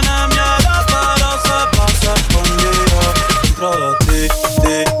tiene miedo, pero se pasa escondido dentro de ti.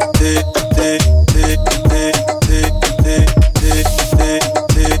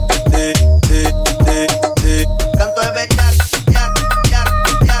 Tanto de bellac.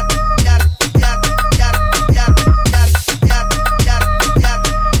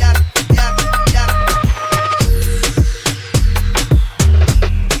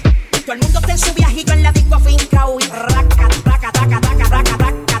 Todo el mundo está en su viajillo en la disco afincao y raca, raca, raca, raca, raca,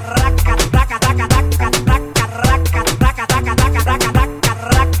 raca, raca, raca, raca, raca, raca, raca, raca, raca, raca,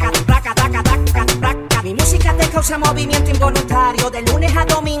 raca, raca, raca, raca, raca. Mi música te causa movimiento involuntario. De lunes a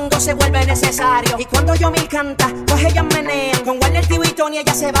domingo se vuelve necesario. Y cuando yo me canta, pues ellas menean. Con Warner TV y Tony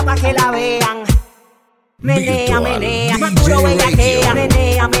ella se va pa' que la vean. Menea, menea, más duro bellaquea.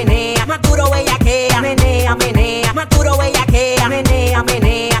 Menea, menea, más duro bellaquea. Menea, menea, más duro bellaquea. Menea,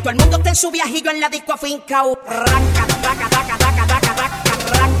 menea. Todo el mundo está en su viajillo en la disco afincao. Raca, raca, raca, raca, raca, raca, raca,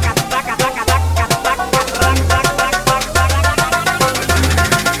 raca, raca, raca, raca,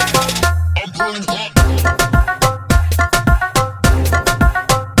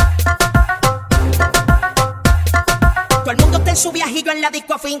 todo el mundo está en su viajillo en la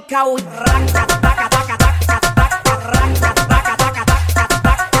disco afincao. Raca, raca, raca, raca, raca, raca,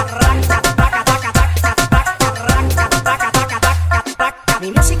 raca, raca, raca.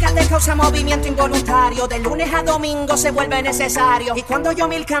 Mi música te causa movimiento involuntario. De lunes a domingo se vuelve necesario. Y cuando yo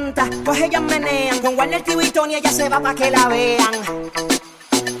mil canta, pues ellas menean. Con Warner TV y Tony ella se va pa' que la vean.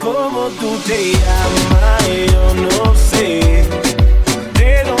 ¿Cómo tú te llamas? Yo no sé.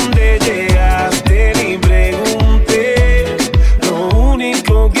 ¿De dónde llegaste? Ni pregunté. Lo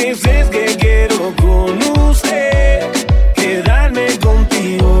único que sé es que quiero con usted quedarme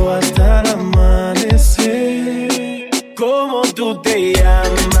contigo hasta el amanecer. ¿Cómo tú te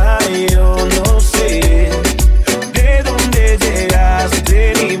llamas? Yo no sé. ¿De dónde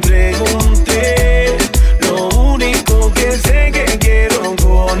llegaste? Ni pregunté. Lo único que sé que quiero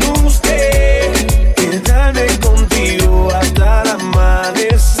con usted quedarme contigo hasta el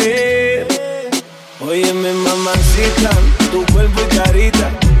amanecer. Óyeme, mamacita, tu cuerpo y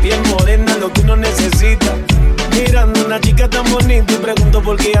carita, piel morena, lo que uno necesita. Mirando una chica tan bonita y pregunto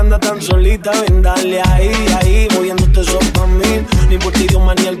por qué anda tan solita. Ven, dale ahí, ahí, moviéndote eso pa' mí. Ni por ti, Dios,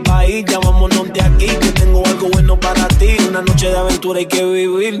 ni el país, ya vámonos de aquí, que tengo algo bueno para ti. Una noche de aventura hay que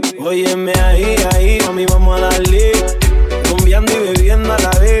vivir. Óyeme ahí, ahí, mami, vamos a darle. Rumbeando y bebiendo a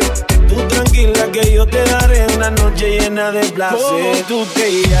la vez. Tú tranquila que yo te daré una noche llena de placer. ¿Cómo tú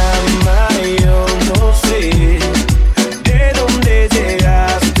te llamas? Yo no sé. ¿De dónde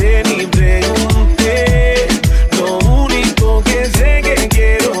llegaste? Ni pregunté. Lo único que sé que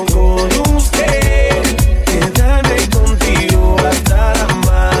quiero con usted quedarme contigo hasta el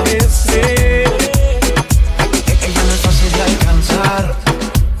amanecer. Ella no es fácil de alcanzar.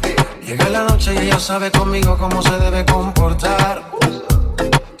 Llega la noche y ella sabe conmigo cómo se debe comportar.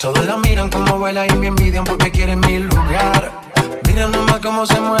 Todos la miran como baila y me envidian porque quieren mi lugar. Miran nomás cómo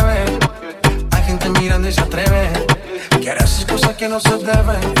se mueve. Hay gente mirando y se atreve. Quiere hacer cosas que no se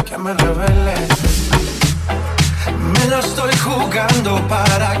deben, que me revele. Me la estoy jugando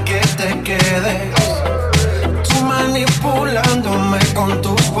para que te quedes. Tú manipulándome con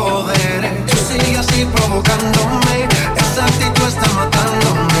tus poderes. Tú sigues así provocándome. esa actitud está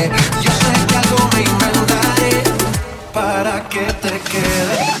matándome. Yo sé que algo me inventaré para que te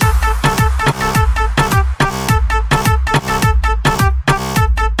quede.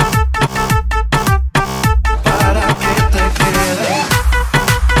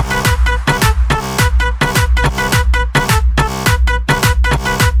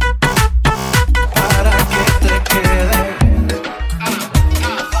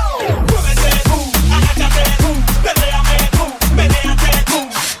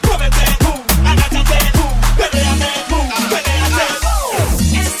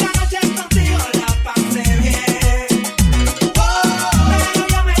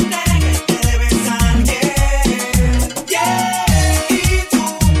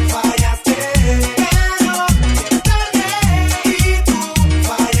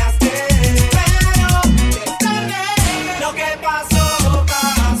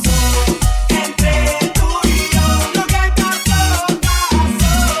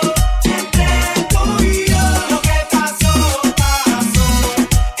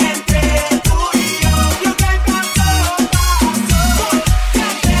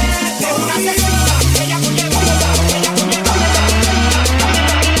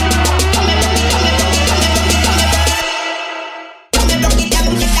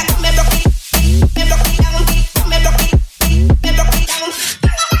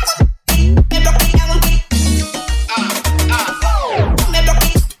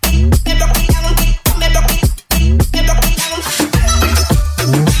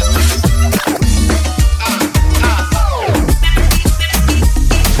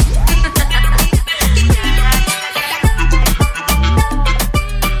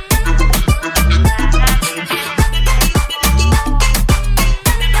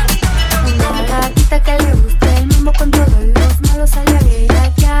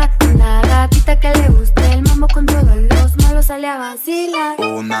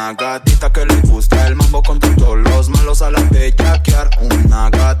 Una gatita que le gusta el mambo con todos los malos a la bellaquear. Una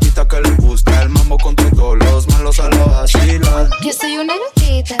gatita que le gusta el mambo con todos los malos a la vacilar. Yo soy una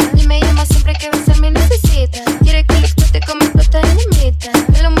gatita y me llama siempre que besar me necesita. Quiere que lo explote como explota dinamita.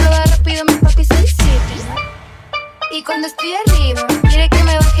 Que lo mueva rápido mi papi solicita. Y cuando estoy arriba, quiere que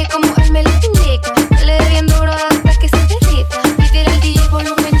me baje como él me lo indica. Le dé bien duro hasta que se derrita. Pide al DJ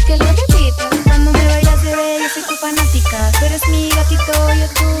volumen que lo repita. Cuando me bailas bebé, yo soy tu fanática. Tú eres mi gatito, yo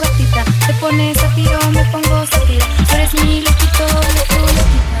tu gatita. Te pones a tiro, me pongo sátira. Tú eres mi loquito, yo tu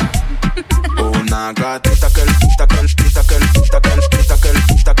loquita. Una gatita que le pita, que le pita, que le pita, que le pita, que le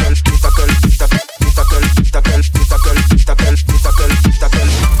pita, que le pita, que le pita, que le pita, que le pita, que le pita, que le pita, que le pita, que le pita, que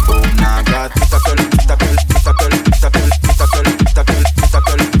le pita. Una gatita que le pita, que le pita, que le pita, que le pita, que le pita,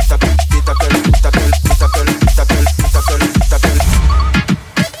 que le pita, que le pita, que le pita, que le pita, que le pita, que le pita, que le pita, que le pita, que le pita.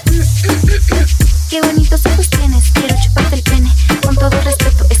 Qué bonitos ojos tienes, quiero chuparte el pene. Con todo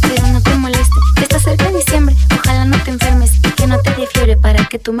respeto, espero no te moleste. Está cerca de diciembre, ojalá no te enfermes y que no te dé fiebre para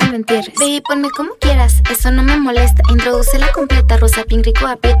que tú me lo entierres. Baby, ponme como quieras, eso no me molesta. Introdúcela completa, rosa, pink, rico,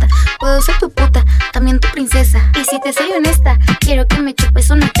 aprieta. Puedo ser tu puta, también tu princesa. Y si te soy honesta, quiero que me chupes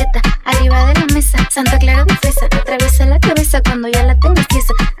una teta arriba de la mesa, Santa Clara de fresa. Atraviesa la cabeza cuando ya la tengas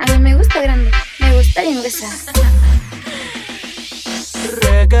tiesa. A mí me gusta grande, me gusta bien gruesa.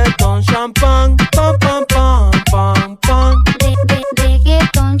 Reggaeton, champán, pam, pam, pam, pam, pam.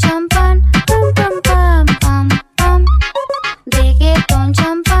 Reggaeton, champán, pam, pam, pam, pam, pam. Reggaeton,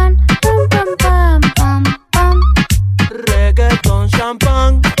 champán, pam, pam, pam, pam, pam. Reggaeton,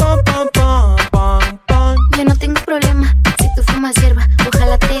 champán, pam, pam, pam, pam, pam. Yo no tengo problema si tú fumas hierba.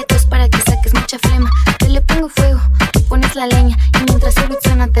 Ojalá te tos para que saques mucha flema. Yo le pongo fuego, tú pones la leña. Y mientras el beat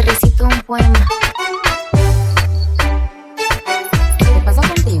suena te recito un poema.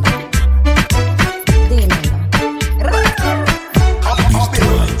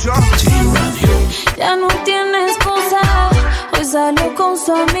 Ya no tiene excusa. Hoy salió con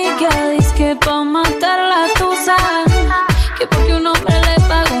su amiga. Dice que pa' matar la tusa. Que porque un hombre le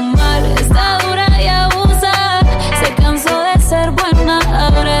pagó mal, está dura y abusa. Se cansó de ser buena,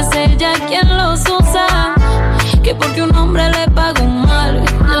 ahora es ella quien los usa. Que porque un hombre le pagó mal,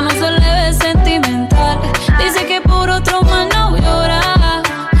 ya no se le ve sentimental. Dice que por otro más no llora,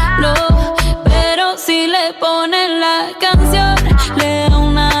 no. Pero si le ponen la canción, le da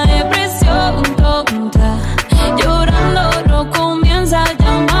una depresión tonta. Llorando lo comienza a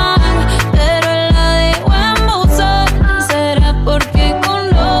llamar, pero él la dejó en buzón. Será porque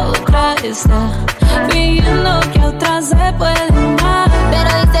con otra está fingiendo que otra se puede amar. Pero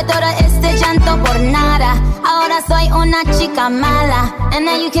hice todo este llanto por nada. Ahora soy una chica mala. And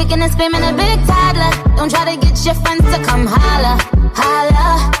now you kicking and screaming a big toddler. Don't try to get your friends to come holla,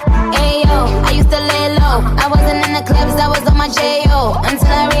 holla. Ayo, I used to lay low. I wasn't in the clubs, I was on my J.O.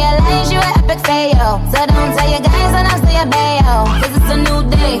 Until I realized you were epic fail. So don't tell your guys and I'll say a bayo. Cause it's a new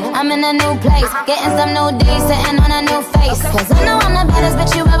day, I'm in a new place. Getting some new days, sitting on a new face. Cause I know I'm the baddest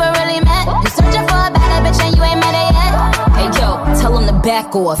bitch you ever really met. You searching for a better bitch and you ain't met it yet. Hey yo, tell him to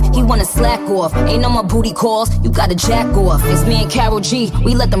back off. He wanna slack off. Ain't no more booty calls, you gotta jack off. It's me and Karol G,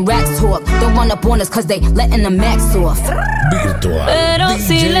 we let them racks talk. Don't run up on us cause they letting the max off. Virtual Pero DJ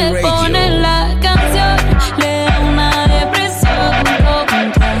si le Radio. ponen la canción, le da una depresión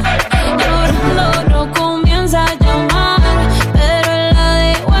tonta. Llorando no comienza a llamar, pero él la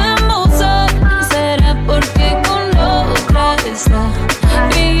dejó en buzón. Será porque con otra está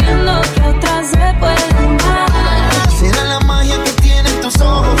pidiendo que otra se pueda amar. Será la magia que tienen tus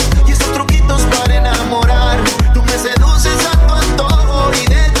ojos y esos truquitos para enamorar. Tú me seduces a tu antojo y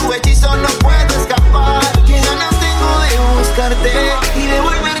de tu hechizo no puedo escapar. Qué ganas tengo de buscarte y de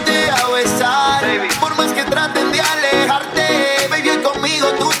volverte a besar. Por más que traten de alejarte, baby, hoy conmigo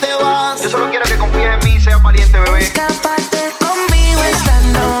tú te vas. Yo solo quiero que confíes en mí, seas valiente, bebé. Escápate conmigo esta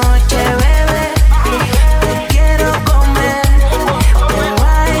noche, bebé. Te quiero comer, te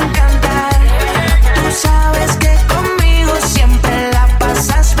va a encantar. Tú sabes que conmigo siempre la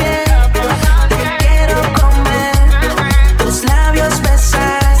pasas bien. Te quiero comer, tus labios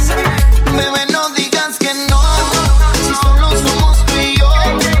besar. Bebé, no digas que no, si solo somos tú y yo.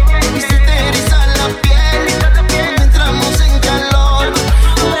 Y se te eriza la piel cuando entramos en calor.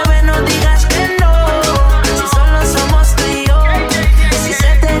 Bebé, no digas que no, si solo somos tú y yo. Si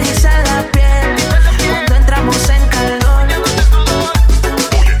se te eriza la piel cuando entramos en calor.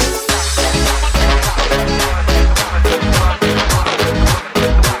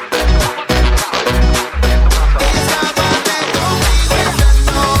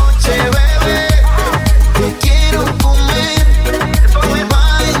 Noche, bebé, te quiero comer, me va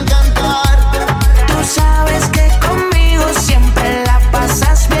a encantar. Tú sabes que conmigo siempre la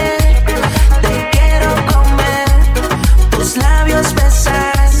pasas bien. Te quiero comer, tus labios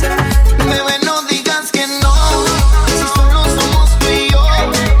besar. Bebé, no digas que no, si solo somos tú y yo.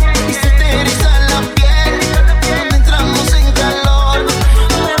 Y se te eriza la piel cuando entramos en calor.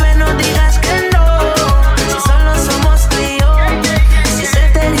 Bebé, no digas que no, si solo somos tú y yo. Si se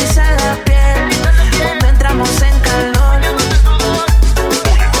te eriza la piel cuando entramos en calor.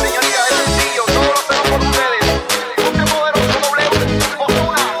 Señorita, es sencillo, todo lo hacemos por ustedes. Ponte poderoso, W,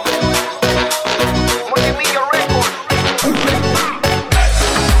 Osuna, Multimillion Records.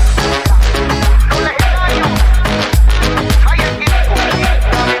 Los legendarios, hay equipo.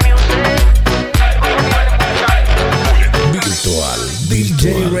 Virtual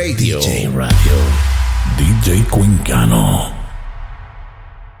DJ Radio. DJ Quincano.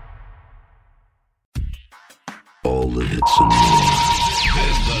 All the hits and more. This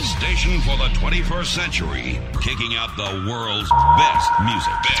is the station for the 21st century, kicking out the world's best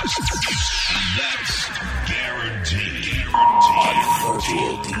music. That's guaranteed.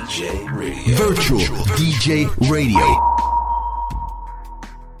 Virtual DJ Radio. Virtual DJ Radio.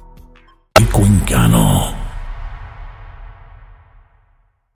 Quincano.